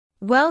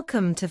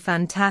Welcome to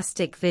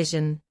Fantastic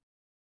Vision.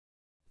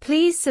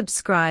 Please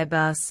subscribe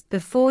us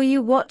before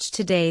you watch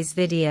today's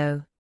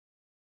video.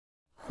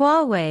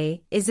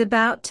 Huawei is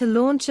about to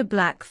launch a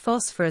black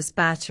phosphorus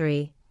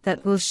battery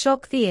that will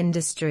shock the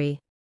industry.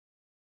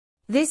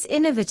 This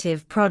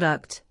innovative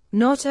product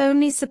not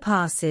only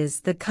surpasses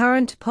the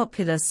current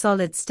popular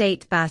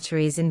solid-state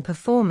batteries in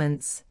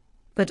performance,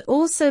 but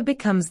also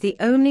becomes the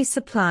only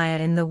supplier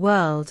in the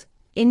world,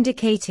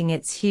 indicating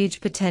its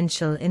huge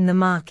potential in the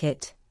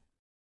market.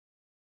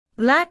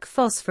 Black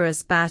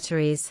phosphorus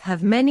batteries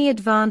have many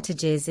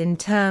advantages in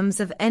terms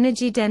of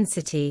energy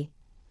density,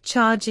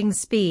 charging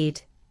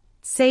speed,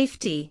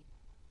 safety,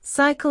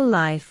 cycle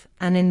life,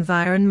 and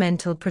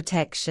environmental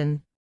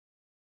protection.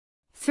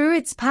 Through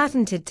its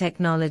patented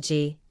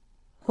technology,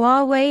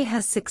 Huawei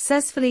has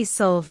successfully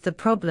solved the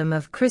problem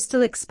of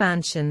crystal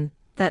expansion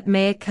that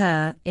may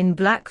occur in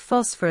black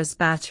phosphorus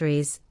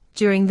batteries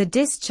during the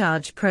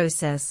discharge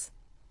process,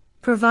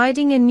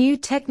 providing a new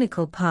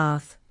technical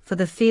path for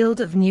the field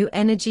of new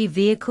energy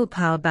vehicle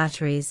power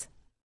batteries.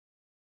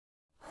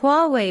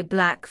 Huawei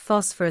Black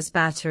Phosphorus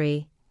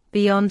Battery,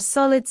 beyond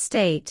solid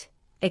state,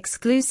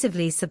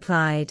 exclusively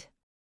supplied.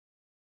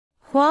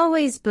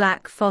 Huawei's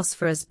black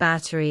phosphorus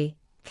battery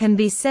can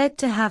be said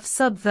to have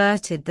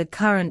subverted the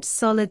current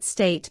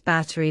solid-state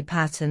battery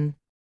pattern.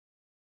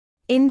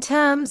 In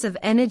terms of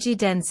energy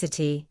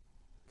density,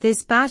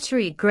 this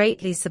battery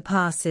greatly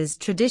surpasses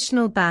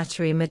traditional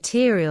battery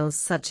materials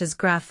such as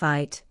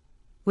graphite,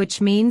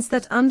 which means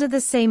that under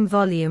the same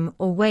volume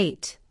or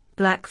weight,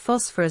 black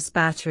phosphorus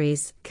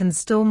batteries can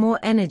store more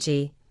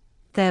energy,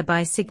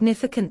 thereby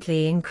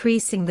significantly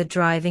increasing the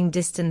driving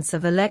distance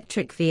of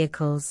electric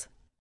vehicles.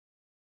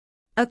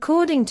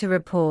 According to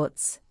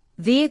reports,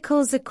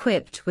 vehicles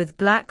equipped with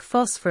black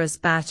phosphorus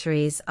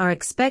batteries are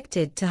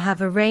expected to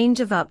have a range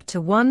of up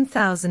to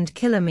 1,000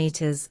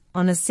 kilometers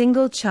on a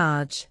single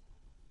charge,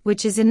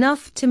 which is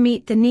enough to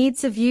meet the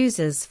needs of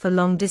users for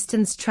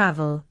long-distance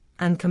travel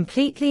and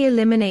completely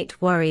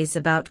eliminate worries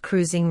about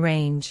cruising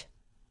range.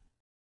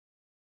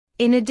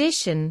 In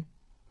addition,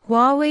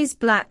 Huawei's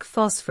black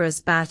phosphorus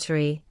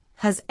battery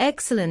has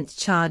excellent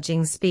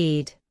charging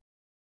speed.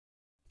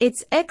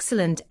 Its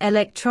excellent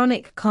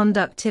electronic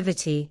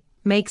conductivity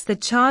makes the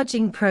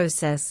charging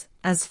process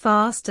as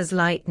fast as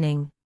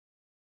lightning.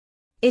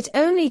 It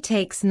only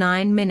takes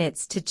 9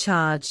 minutes to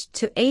charge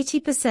to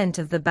 80%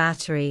 of the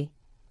battery,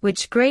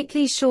 which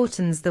greatly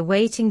shortens the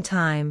waiting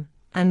time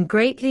and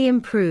greatly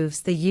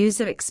improves the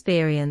user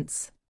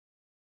experience.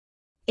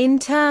 In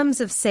terms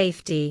of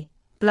safety,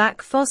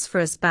 black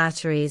phosphorus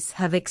batteries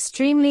have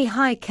extremely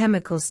high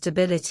chemical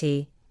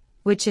stability,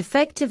 which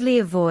effectively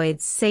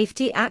avoids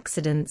safety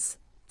accidents,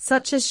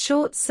 such as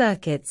short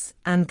circuits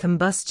and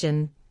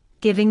combustion,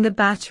 giving the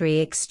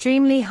battery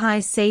extremely high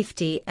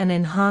safety and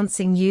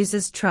enhancing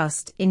users'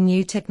 trust in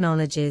new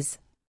technologies.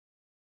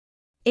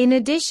 In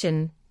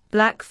addition,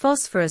 black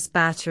phosphorus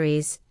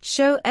batteries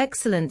show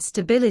excellent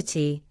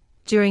stability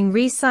during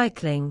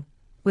recycling,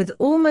 with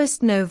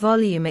almost no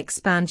volume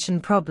expansion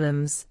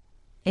problems,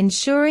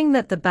 ensuring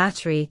that the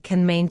battery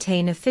can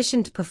maintain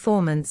efficient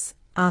performance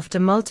after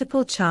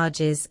multiple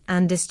charges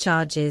and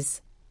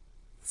discharges,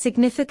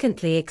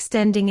 significantly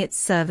extending its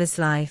service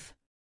life.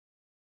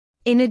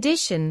 In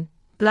addition,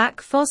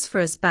 black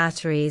phosphorus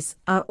batteries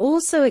are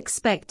also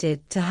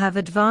expected to have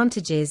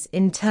advantages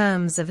in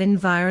terms of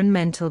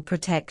environmental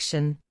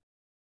protection.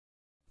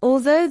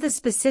 Although the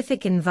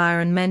specific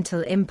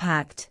environmental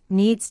impact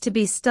needs to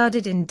be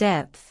studied in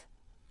depth,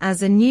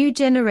 as a new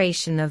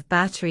generation of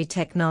battery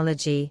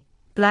technology,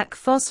 black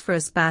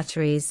phosphorus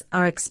batteries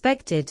are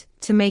expected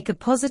to make a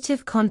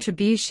positive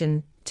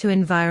contribution to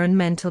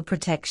environmental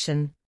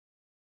protection.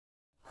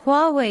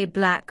 Huawei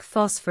Black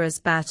Phosphorus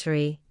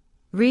Battery,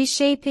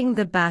 reshaping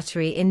the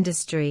battery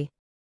industry.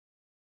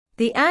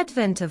 The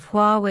advent of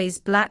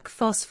Huawei's black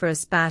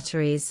phosphorus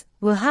batteries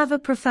will have a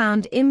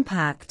profound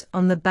impact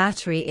on the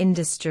battery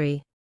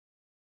industry.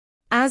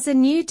 As a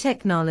new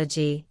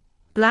technology,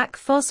 black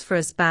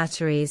phosphorus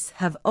batteries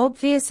have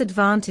obvious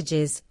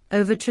advantages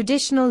over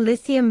traditional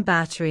lithium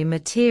battery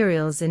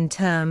materials in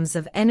terms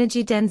of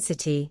energy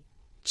density,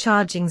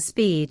 charging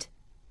speed,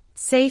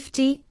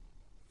 safety,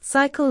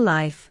 cycle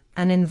life,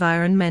 and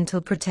environmental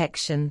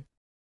protection.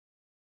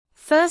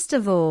 First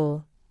of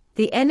all,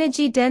 the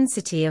energy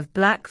density of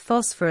black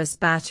phosphorus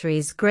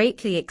batteries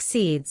greatly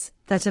exceeds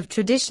that of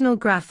traditional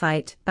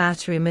graphite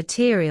battery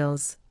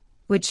materials,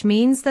 which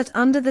means that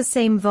under the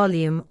same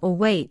volume or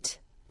weight,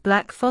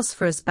 black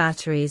phosphorus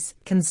batteries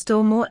can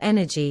store more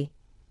energy,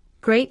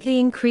 greatly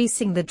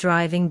increasing the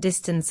driving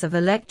distance of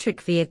electric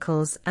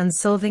vehicles and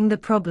solving the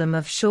problem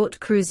of short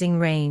cruising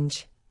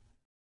range.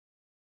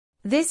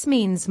 This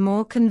means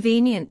more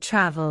convenient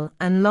travel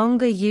and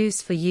longer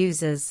use for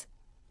users,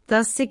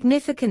 thus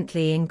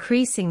significantly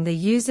increasing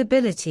the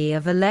usability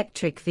of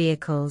electric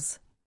vehicles.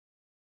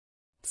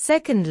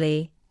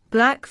 Secondly,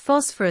 black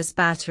phosphorus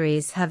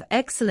batteries have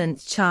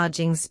excellent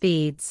charging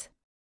speeds.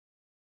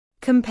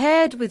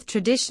 Compared with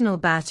traditional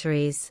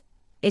batteries,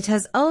 it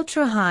has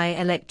ultra-high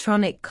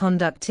electronic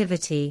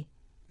conductivity,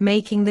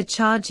 making the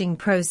charging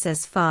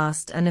process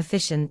fast and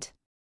efficient.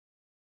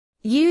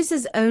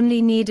 Users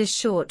only need a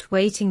short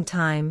waiting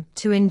time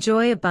to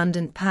enjoy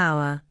abundant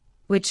power,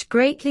 which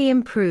greatly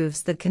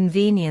improves the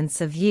convenience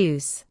of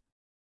use.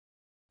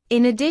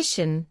 In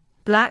addition,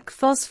 black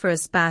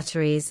phosphorus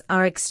batteries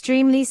are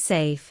extremely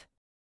safe.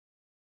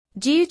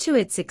 Due to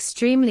its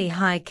extremely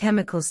high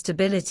chemical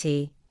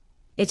stability,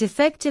 it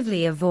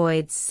effectively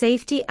avoids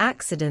safety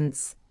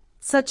accidents,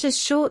 such as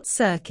short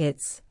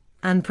circuits,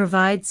 and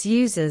provides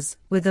users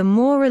with a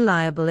more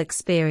reliable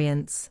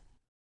experience.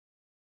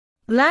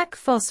 Black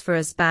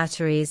phosphorus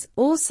batteries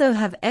also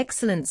have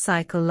excellent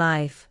cycle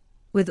life,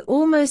 with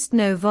almost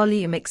no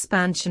volume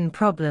expansion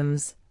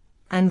problems,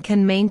 and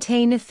can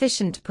maintain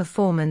efficient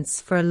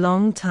performance for a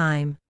long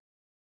time.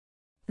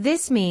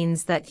 This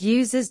means that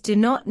users do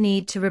not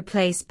need to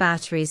replace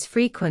batteries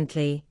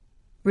frequently,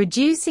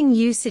 reducing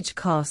usage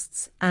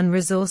costs and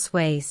resource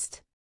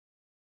waste.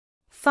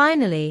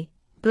 Finally,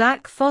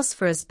 black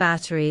phosphorus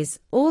batteries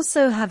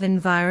also have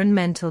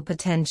environmental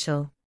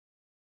potential.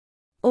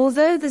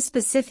 Although the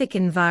specific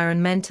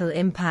environmental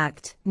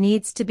impact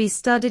needs to be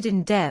studied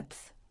in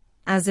depth,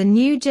 as a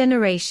new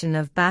generation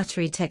of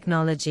battery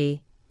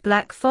technology,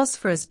 black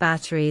phosphorus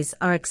batteries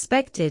are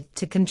expected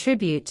to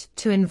contribute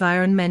to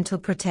environmental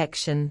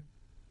protection,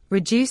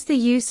 reduce the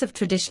use of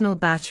traditional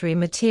battery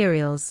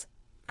materials,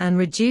 and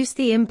reduce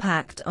the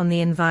impact on the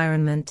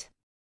environment.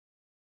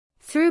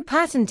 Through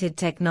patented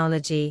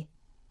technology,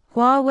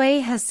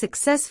 Huawei has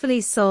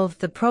successfully solved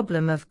the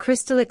problem of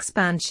crystal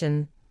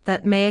expansion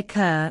that may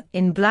occur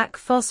in black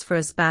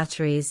phosphorus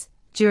batteries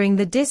during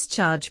the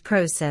discharge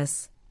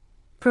process,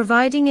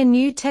 providing a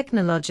new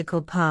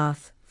technological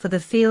path for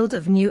the field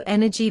of new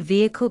energy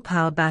vehicle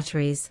power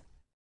batteries.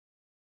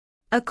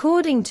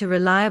 According to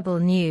reliable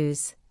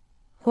news,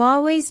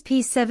 Huawei's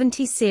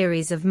P70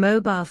 series of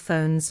mobile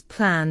phones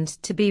planned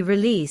to be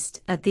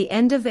released at the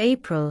end of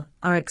April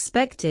are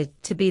expected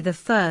to be the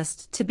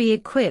first to be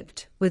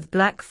equipped with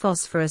black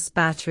phosphorus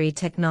battery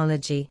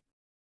technology.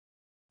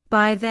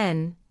 By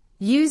then,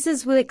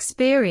 users will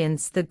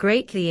experience the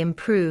greatly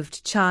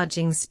improved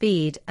charging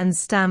speed and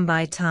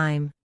standby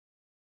time.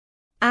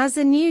 As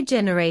a new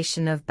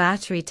generation of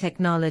battery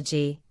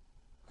technology,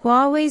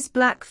 Huawei's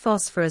black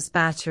phosphorus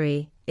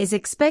battery is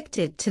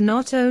expected to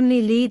not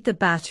only lead the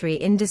battery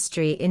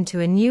industry into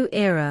a new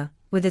era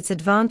with its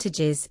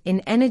advantages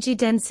in energy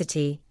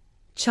density,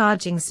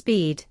 charging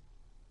speed,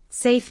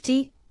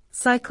 safety,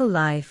 cycle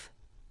life,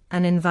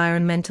 and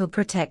environmental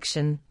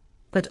protection,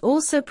 but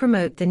also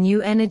promote the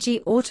new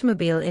energy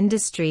automobile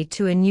industry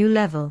to a new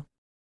level.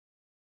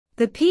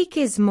 The peak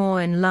is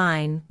more in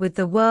line with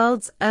the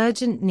world's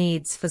urgent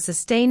needs for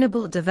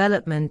sustainable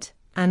development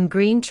and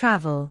green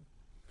travel,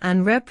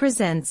 and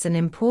represents an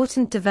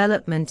important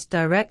development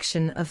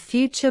direction of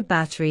future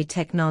battery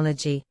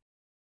technology.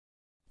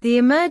 The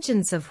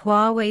emergence of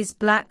Huawei's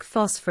black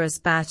phosphorus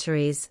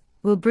batteries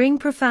will bring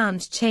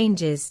profound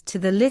changes to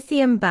the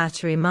lithium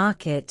battery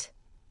market,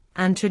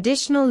 and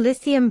traditional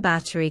lithium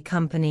battery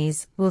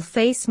companies will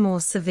face more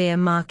severe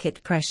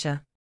market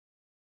pressure.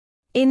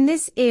 In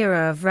this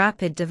era of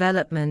rapid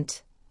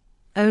development,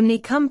 only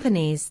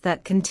companies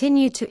that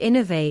continue to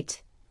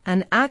innovate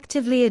and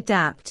actively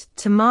adapt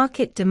to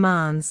market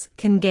demands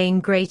can gain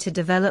greater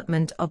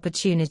development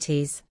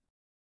opportunities.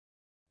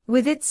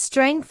 With its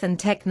strength and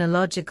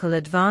technological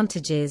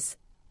advantages,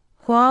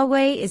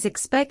 Huawei is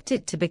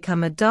expected to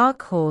become a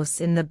dark horse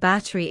in the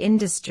battery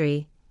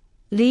industry,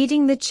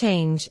 leading the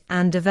change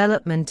and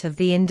development of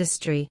the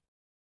industry.